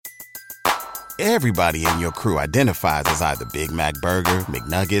Everybody in your crew identifies as either Big Mac Burger,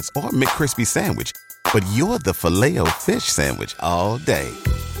 McNuggets, or McCrispy Sandwich. But you're the Filet-O-Fish Sandwich all day.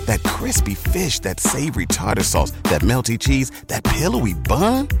 That crispy fish, that savory tartar sauce, that melty cheese, that pillowy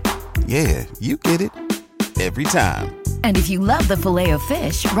bun. Yeah, you get it. Every time. And if you love the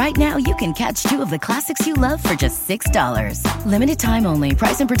Filet-O-Fish, right now you can catch two of the classics you love for just $6. Limited time only.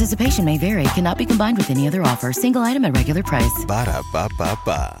 Price and participation may vary. Cannot be combined with any other offer. Single item at regular price.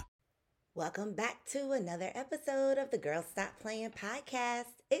 Ba-da-ba-ba-ba. Welcome back to another episode of the Girl Stop Playing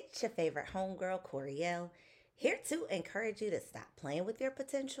podcast. It's your favorite homegirl, Coriel, here to encourage you to stop playing with your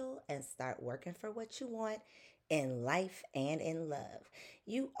potential and start working for what you want in life and in love.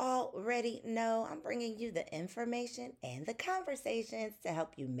 You already know I'm bringing you the information and the conversations to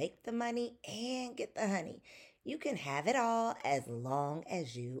help you make the money and get the honey. You can have it all as long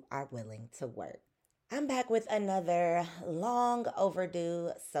as you are willing to work. I'm back with another long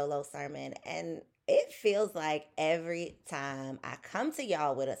overdue solo sermon, and it feels like every time I come to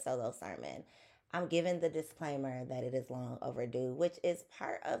y'all with a solo sermon, I'm giving the disclaimer that it is long overdue, which is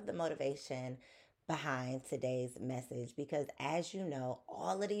part of the motivation behind today's message, because as you know,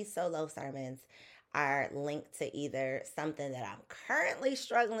 all of these solo sermons are linked to either something that I'm currently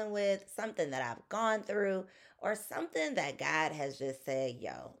struggling with, something that I've gone through, or something that God has just said,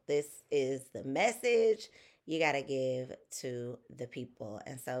 yo, this is the message you got to give to the people.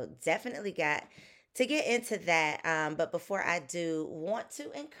 And so definitely got to get into that. But before I do, want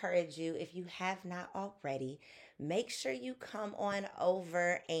to encourage you, if you have not already, make sure you come on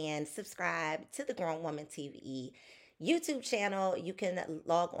over and subscribe to the Grown Woman TV YouTube channel. You can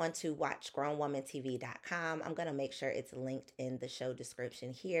log on to watchgrownwomantv.com. I'm going to make sure it's linked in the show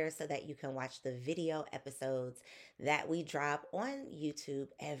description here so that you can watch the video episodes that we drop on YouTube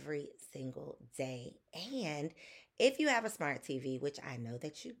every single day. And if you have a smart TV, which I know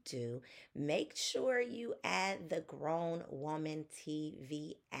that you do, make sure you add the Grown Woman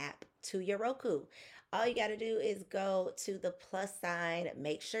TV app to your Roku. All you got to do is go to the plus sign.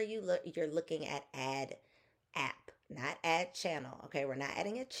 Make sure you're looking at add app, not add channel. Okay, we're not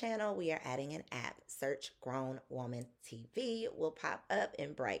adding a channel. We are adding an app. Search Grown Woman TV. It will pop up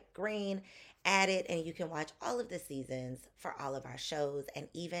in bright green. Add it, and you can watch all of the seasons for all of our shows and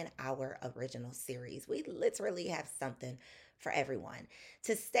even our original series. We literally have something for everyone.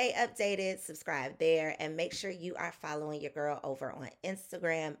 To stay updated, subscribe there and make sure you are following your girl over on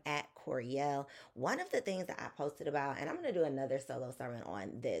Instagram at Coriel. One of the things that I posted about, and I'm going to do another solo sermon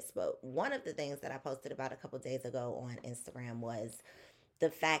on this, but one of the things that I posted about a couple days ago on Instagram was the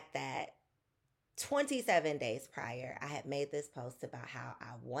fact that 27 days prior, I had made this post about how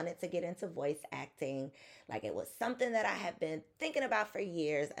I wanted to get into voice acting. Like it was something that I had been thinking about for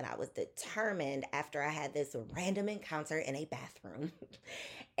years, and I was determined after I had this random encounter in a bathroom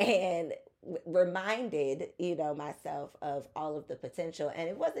and reminded, myself of all of the potential. And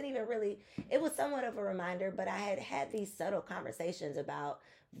it wasn't even really, it was somewhat of a reminder, but I had had these subtle conversations about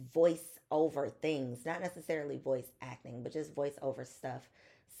voice over things, not necessarily voice acting, but just voice over stuff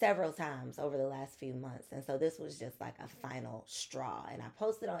several times over the last few months. And so this was just like a final straw. And I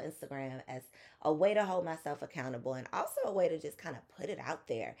posted on Instagram as a way to hold myself accountable and also a way to just kind of put it out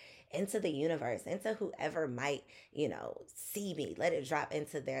there into the universe, into whoever might, see me, let it drop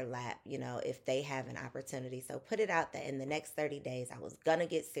into their lap, if they have an opportunity. So put it out that in the next 30 days, I was going to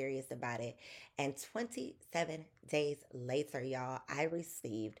get serious about it. And 27 days later, y'all, I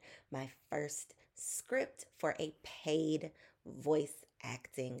received my first script for a paid voice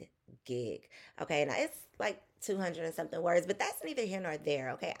acting gig. Okay, now it's like 200 and something words, but that's neither here nor there.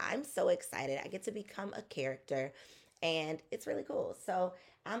 Okay, I'm so excited. I get to become a character and it's really cool. So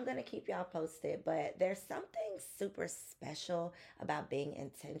I'm going to keep y'all posted, but there's something super special about being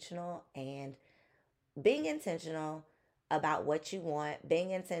intentional and being intentional about what you want,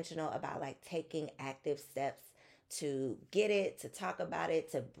 being intentional about like taking active steps to get it, to talk about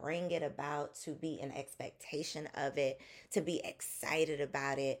it, to bring it about, to be in expectation of it, to be excited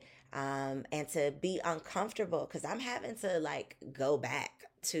about it, and to be uncomfortable, because I'm having to like go back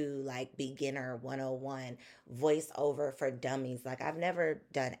to like beginner 101 voiceover for dummies. Like I've never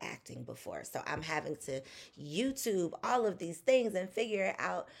done acting before, so I'm having to YouTube all of these things and figure it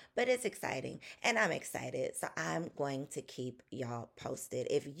out, but it's exciting and I'm excited, so I'm going to keep y'all posted.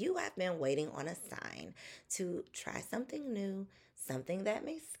 If you have been waiting on a sign to try something new, something that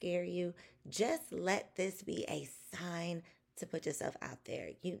may scare you, just let this be a sign to put yourself out there.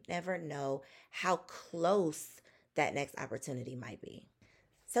 You never know how close that next opportunity might be.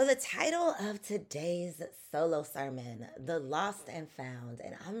 So the title of today's solo sermon, The Lost and Found,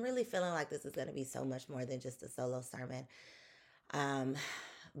 and I'm really feeling like this is going to be so much more than just a solo sermon.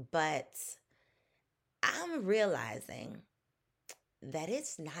 But I'm realizing that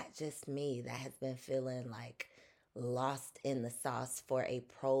it's not just me that has been feeling like lost in the sauce for a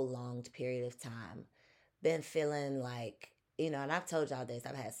prolonged period of time. Been feeling like, and I've told y'all this,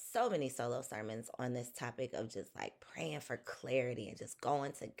 I've had so many solo sermons on this topic of just like praying for clarity and just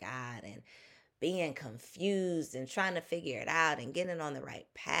going to God and being confused and trying to figure it out and getting on the right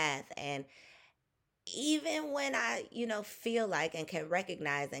path. And even when I, feel like and can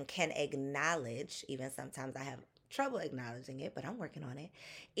recognize and can acknowledge, even sometimes I have trouble acknowledging it, but I'm working on it.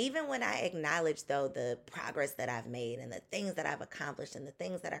 Even when I acknowledge, though, the progress that I've made and the things that I've accomplished and the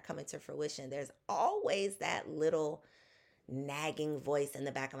things that are coming to fruition, there's always that little nagging voice in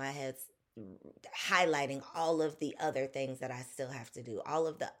the back of my head highlighting all of the other things that I still have to do, all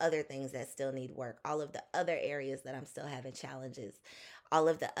of the other things that still need work, all of the other areas that I'm still having challenges, all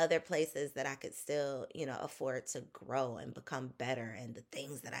of the other places that I could still, afford to grow and become better, and the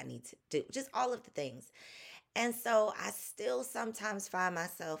things that I need to do, just all of the things. And so I still sometimes find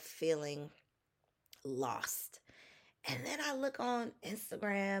myself feeling lost. And then I look on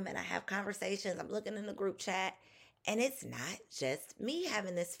Instagram and I have conversations. I'm looking in the group chat, and it's not just me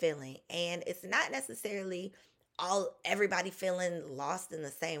having this feeling. And it's not necessarily everybody feeling lost in the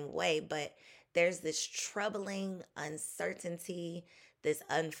same way, but there's this troubling uncertainty, this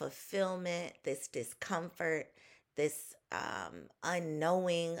unfulfillment, this discomfort, this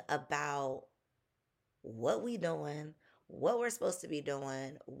unknowing about what we doing, what we're supposed to be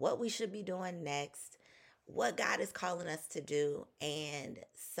doing, what we should be doing next, what God is calling us to do. And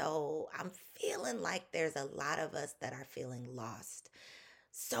so I'm feeling like there's a lot of us that are feeling lost.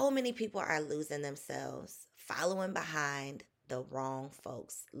 So many people are losing themselves, following behind the wrong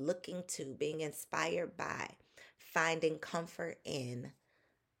folks, looking to, being inspired by, finding comfort in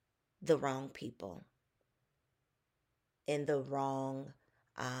the wrong people, in the wrong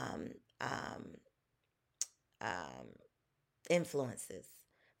um, um, um, influences,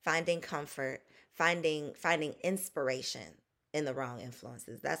 finding comfort, finding inspiration in the wrong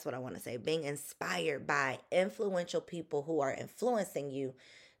influences. That's what I want to say. Being inspired by influential people who are influencing you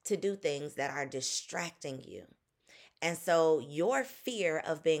to do things that are distracting you. And so your fear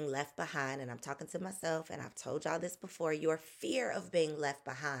of being left behind, and I'm talking to myself, and I've told y'all this before, your fear of being left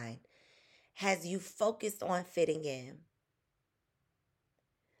behind has you focused on fitting in.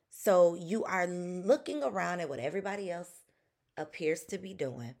 So you are looking around at what everybody else appears to be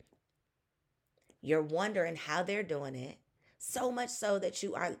doing. You're wondering how they're doing it, so much so that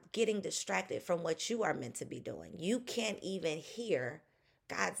you are getting distracted from what you are meant to be doing. You can't even hear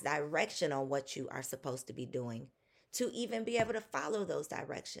God's direction on what you are supposed to be doing to even be able to follow those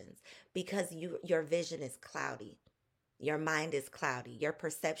directions, because your vision is cloudy. Your mind is cloudy. Your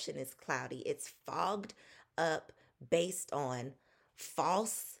perception is cloudy. It's fogged up based on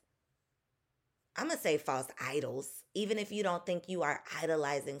I'm going to say false idols, even if you don't think you are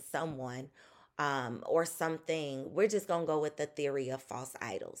idolizing someone or something. We're just going to go with the theory of false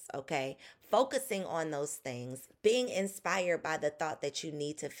idols, okay? Focusing on those things, being inspired by the thought that you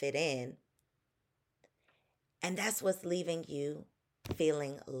need to fit in. And that's what's leaving you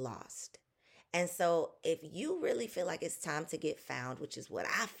feeling lost. And so if you really feel like it's time to get found, which is what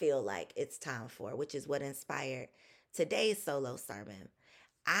I feel like it's time for, which is what inspired today's solo sermon,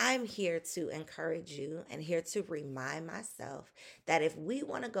 I'm here to encourage you and here to remind myself that if we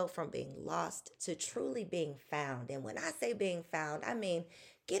want to go from being lost to truly being found, and when I say being found, I mean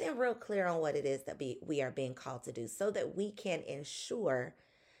getting real clear on what it is that we are being called to do, so that we can ensure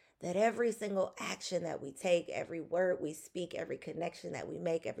that every single action that we take, every word we speak, every connection that we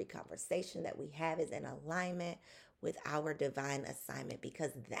make, every conversation that we have is in alignment with our divine assignment,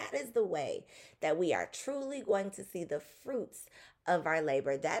 because that is the way that we are truly going to see the fruits of our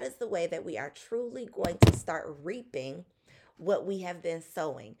labor. That is the way that we are truly going to start reaping what we have been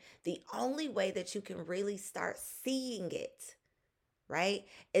sowing. The only way that you can really start seeing it, right,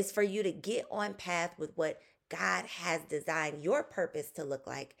 is for you to get on path with what God has designed your purpose to look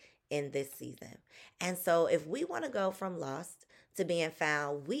like in this season. And so if we want to go from lost to being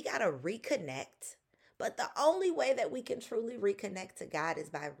found, we got to reconnect. But the only way that we can truly reconnect to God is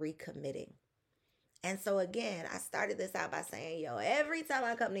by recommitting. And so again, I started this out by saying, every time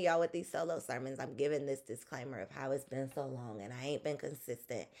I come to y'all with these solo sermons, I'm giving this disclaimer of how it's been so long and I ain't been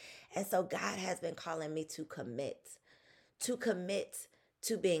consistent. And so God has been calling me to commit to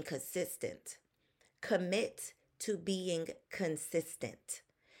being consistent, commit to being consistent.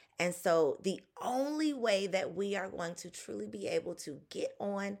 And so the only way that we are going to truly be able to get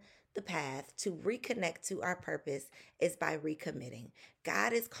on the path to reconnect to our purpose is by recommitting.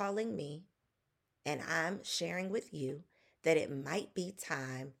 God is calling me, and I'm sharing with you that it might be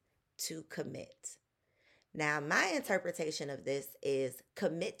time to commit. Now, my interpretation of this is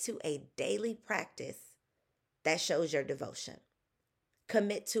commit to a daily practice that shows your devotion.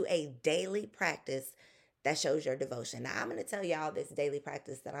 Commit to a daily practice that shows your devotion. Now, I'm going to tell y'all this daily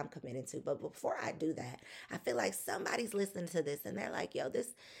practice that I'm committing to. But before I do that, I feel like somebody's listening to this and they're like, yo,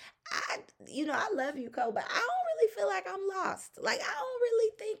 I love you, Cole, but I don't really feel like I'm lost. Like, I don't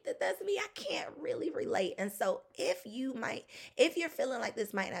really think that that's me. I can't really relate. And so if you're feeling like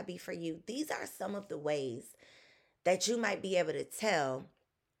this might not be for you, these are some of the ways that you might be able to tell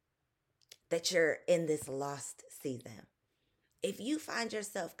that you're in this lost season. If you find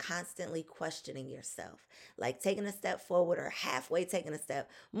yourself constantly questioning yourself, like taking a step forward or halfway taking a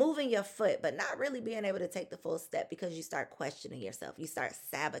step, moving your foot, but not really being able to take the full step because you start questioning yourself, you start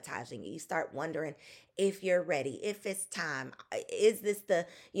sabotaging it, you start wondering if you're ready, if it's time, is this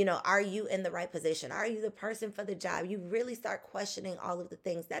are you in the right position? Are you the person for the job? You really start questioning all of the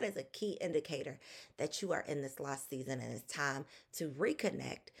things. That is a key indicator that you are in this lost season and it's time to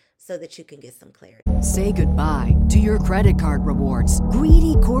reconnect so that you can get some clarity. Say goodbye to your credit card rewards.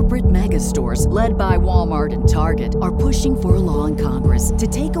 Greedy corporate mega stores, led by Walmart and Target, are pushing for a law in Congress to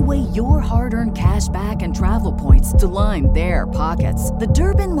take away your hard-earned cash back and travel points to line their pockets. The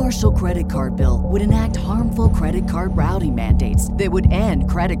Durbin-Marshall credit card bill would enact harmful credit card routing mandates that would end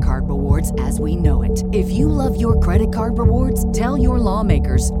credit card rewards as we know it. If you love your credit card rewards, tell your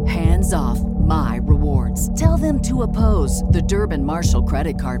lawmakers, hands off my rewards. Tell them to oppose the Durbin-Marshall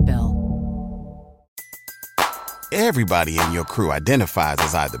credit card bill. Everybody in your crew identifies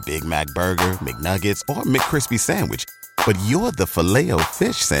as either Big Mac Burger, McNuggets, or McCrispy Sandwich. But you're the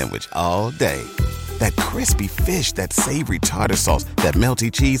Filet-O-Fish Sandwich all day. That crispy fish, that savory tartar sauce, that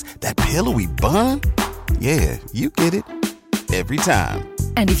melty cheese, that pillowy bun. Yeah, you get it. Every time.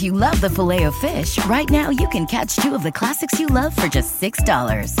 And if you love the Filet-O-Fish, right now you can catch two of the classics you love for just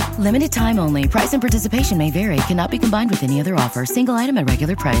 $6. Limited time only. Price and participation may vary. Cannot be combined with any other offer. Single item at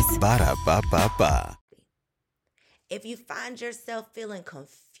regular price. Ba-da-ba-ba-ba. If you find yourself feeling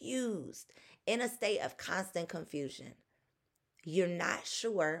confused, in a state of constant confusion, you're not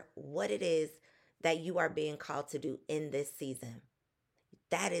sure what it is that you are being called to do in this season,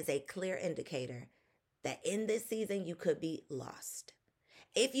 that is a clear indicator that in this season you could be lost.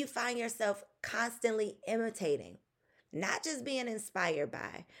 If you find yourself constantly imitating, not just being inspired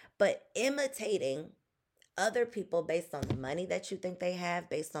by, but imitating other people based on the money that you think they have,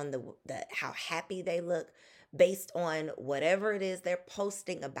 based on the how happy they look, based on whatever it is they're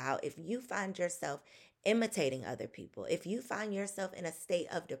posting about, if you find yourself imitating other people, if you find yourself in a state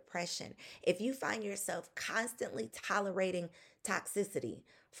of depression, if you find yourself constantly tolerating toxicity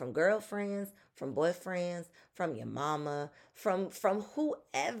from girlfriends, from boyfriends, from your mama, from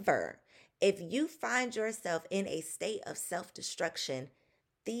whoever, if you find yourself in a state of self-destruction,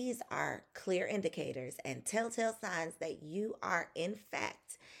 these are clear indicators and telltale signs that you are in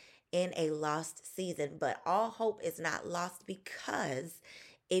fact in a lost season. But all hope is not lost, because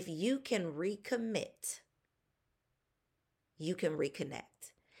if you can recommit, you can reconnect.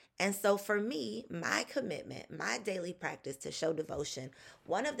 And so for me, my commitment, my daily practice to show devotion,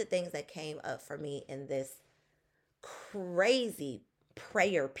 one of the things that came up for me in this crazy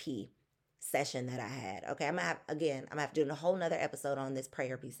prayer P session that I had. Okay, I'm gonna have to do a whole nother episode on this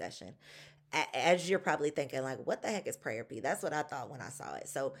prayer P session. As you're probably thinking, like, what the heck is prayer P? That's what I thought when I saw it.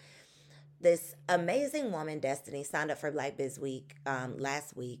 So this amazing woman, Destiny, signed up for Black Biz Week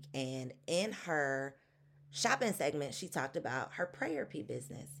last week. And in her shopping segment, she talked about her prayer P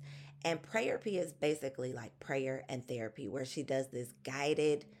business. And prayer P is basically like prayer and therapy, where she does this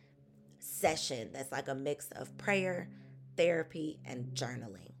guided session that's like a mix of prayer, therapy, and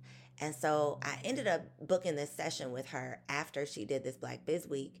journaling. And so I ended up booking this session with her after she did this Black Biz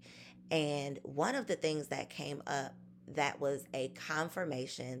Week. And one of the things that came up that was a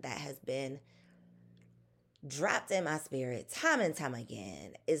confirmation that has been dropped in my spirit time and time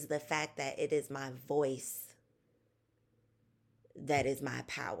again is the fact that it is my voice that is my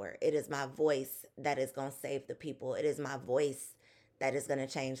power. It is my voice that is going to save the people. It is my voice that is going to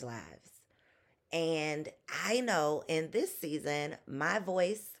change lives. And I know in this season, my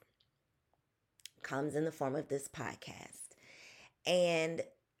voice comes in the form of this podcast. And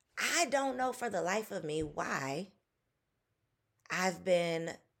I don't know for the life of me why I've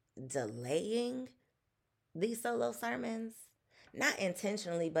been delaying these solo sermons, not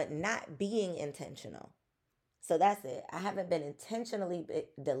intentionally, but not being intentional. So that's it. I haven't been intentionally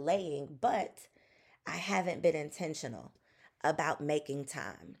delaying, but I haven't been intentional about making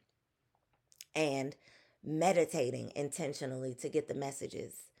time and meditating intentionally to get the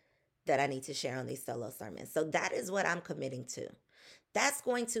messages that I need to share on these solo sermons. So that is what I'm committing to. That's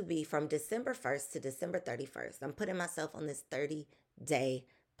going to be from December 1st to December 31st. I'm putting myself on this 30-day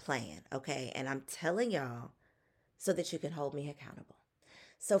plan, okay? And I'm telling y'all so that you can hold me accountable.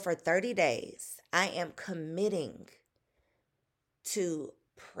 So for 30 days, I am committing to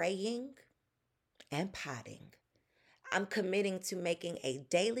praying and potting. I'm committing to making a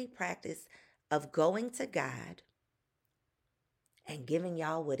daily practice of going to God and giving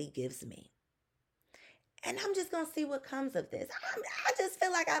y'all what he gives me. And I'm just going to see what comes of this. I just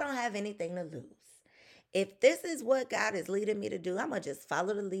feel like I don't have anything to lose. If this is what God is leading me to do, I'm going to just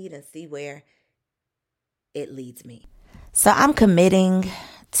follow the lead and see where it leads me. So I'm committing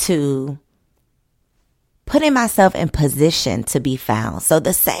to putting myself in position to be found. So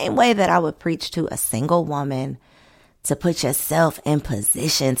the same way that I would preach to a single woman to put yourself in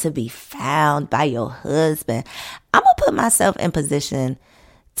position to be found by your husband, I'm going to put myself in position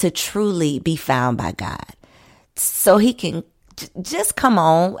to truly be found by God. So he can just come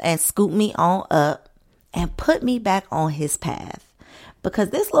on and scoop me on up and put me back on his path. Because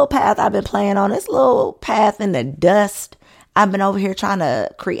this little path I've been playing on, this little path in the dust I've been over here trying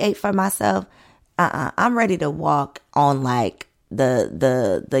to create for myself, I'm ready to walk on like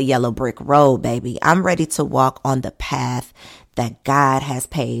the yellow brick road, baby. I'm ready to walk on the path that God has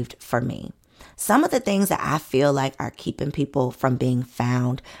paved for me. Some of the things that I feel like are keeping people from being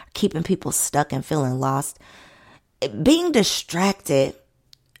found, keeping people stuck and feeling lost, being distracted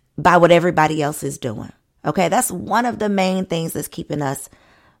by what everybody else is doing. Okay, that's one of the main things that's keeping us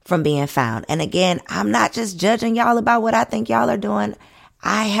from being found. And again, I'm not just judging y'all about what I think y'all are doing.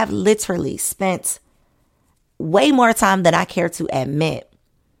 I have literally spent way more time than I care to admit,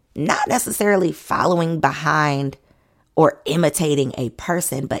 not necessarily following behind or imitating a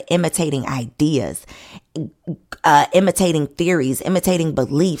person, but imitating ideas, imitating theories, imitating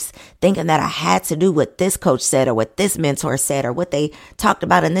beliefs, thinking that I had to do what this coach said or what this mentor said or what they talked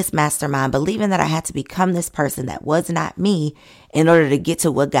about in this mastermind, believing that I had to become this person that was not me in order to get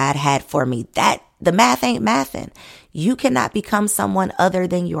to what God had for me. That the math ain't mathin'. You cannot become someone other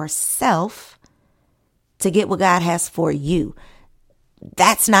than yourself to get what God has for you.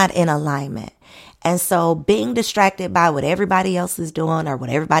 That's not in alignment. And so being distracted by what everybody else is doing or what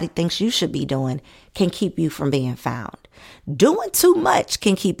everybody thinks you should be doing can keep you from being found. Doing too much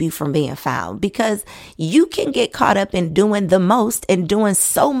can keep you from being found because you can get caught up in doing the most and doing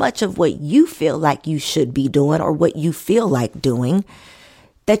so much of what you feel like you should be doing or what you feel like doing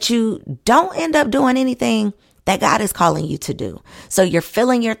that you don't end up doing anything that God is calling you to do. So you're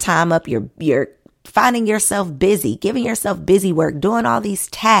filling your time up, you're finding yourself busy, giving yourself busy work, doing all these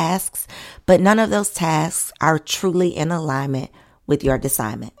tasks, but none of those tasks are truly in alignment with your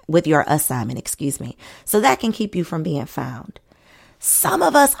assignment. So that can keep you from being found. Some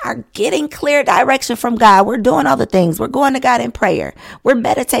of us are getting clear direction from God. We're doing all the things. We're going to God in prayer. We're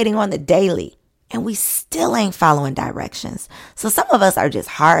meditating on the daily, and we still ain't following directions. So some of us are just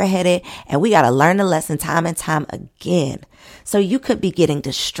hard-headed, and we got to learn the lesson time and time again. So you could be getting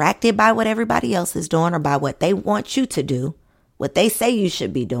distracted by what everybody else is doing or by what they want you to do, what they say you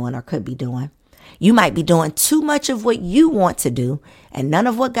should be doing or could be doing. You might be doing too much of what you want to do and none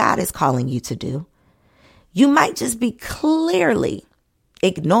of what God is calling you to do. You might just be clearly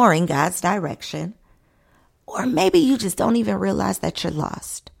ignoring God's direction, or maybe you just don't even realize that you're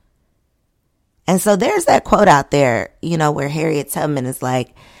lost. And so there's that quote out there, where Harriet Tubman is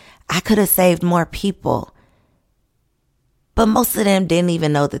like, I could have saved more people, but most of them didn't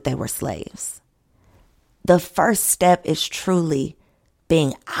even know that they were slaves. The first step is truly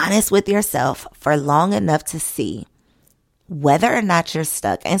being honest with yourself for long enough to see whether or not you're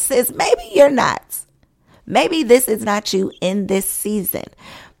stuck. And sis, maybe you're not. Maybe this is not you in this season.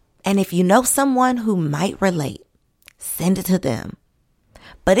 And if you know someone who might relate, send it to them.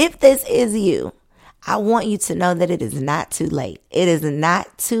 But if this is you, I want you to know that it is not too late. It is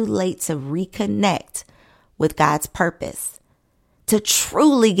not too late to reconnect with God's purpose, to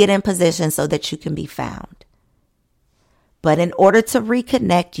truly get in position so that you can be found. But in order to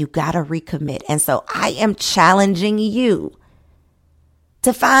reconnect, you got to recommit. And so I am challenging you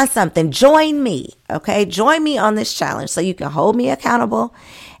to find something. Join me, okay? Join me on this challenge so you can hold me accountable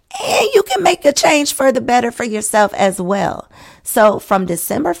and you can make a change for the better for yourself as well. So from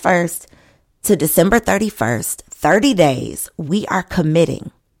December 1st to December 31st, 30 days, we are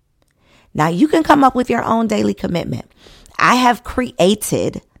committing. Now you can come up with your own daily commitment. I have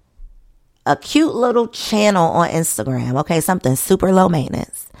created a cute little channel on Instagram, okay? Something super low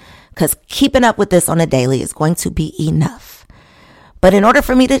maintenance, because keeping up with this on a daily is going to be enough. But in order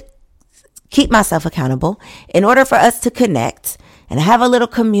for me to keep myself accountable, in order for us to connect and have a little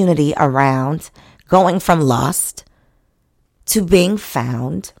community around going from lost to being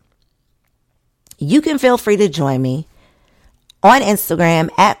found, you can feel free to join me on Instagram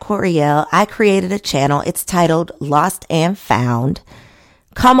at Coriel. I created a channel. It's titled Lost and Found.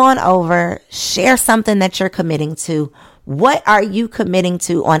 Come on over, share something that you're committing to. What are you committing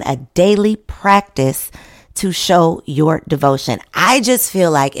to on a daily practice to show your devotion? I just feel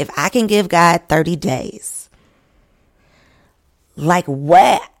like if I can give God 30 days, like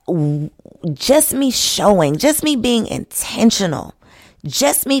what, just me showing, just me being intentional,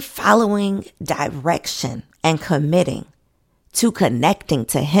 just me following direction and committing to connecting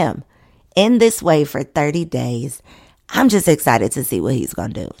to Him in this way for 30 days, I'm just excited to see what He's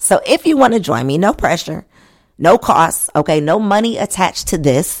going to do. So if you want to join me, no pressure, no cost, okay, no money attached to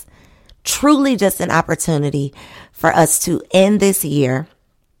this. Truly just an opportunity for us to end this year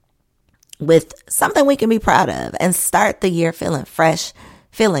with something we can be proud of and start the year feeling fresh,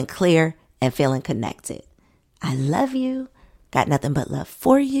 feeling clear, and feeling connected. I love you. Got nothing but love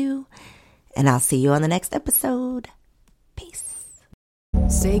for you. And I'll see you on the next episode. Peace.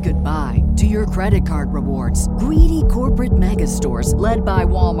 Say goodbye to your credit card rewards. Greedy corporate mega stores, led by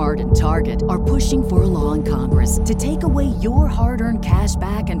Walmart and Target, are pushing for a law in Congress to take away your hard-earned cash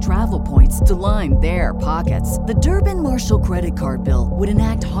back and travel points to line their pockets. The Durbin-Marshall credit card bill would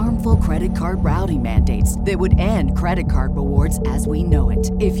enact harmful credit card routing mandates that would end credit card rewards as we know it.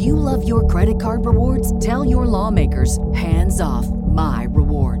 If you love your credit card rewards, tell your lawmakers, hands off my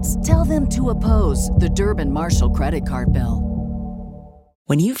rewards. Tell them to oppose the Durbin-Marshall credit card bill.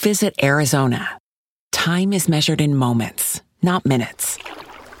 When you visit Arizona, time is measured in moments, not minutes.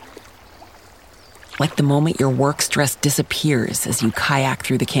 Like the moment your work stress disappears as you kayak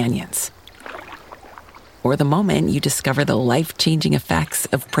through the canyons. Or the moment you discover the life-changing effects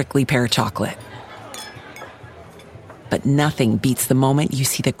of prickly pear chocolate. But nothing beats the moment you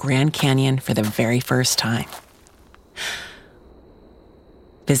see the Grand Canyon for the very first time.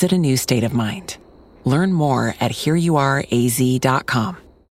 Visit a new state of mind. Learn more at hereyouareaz.com.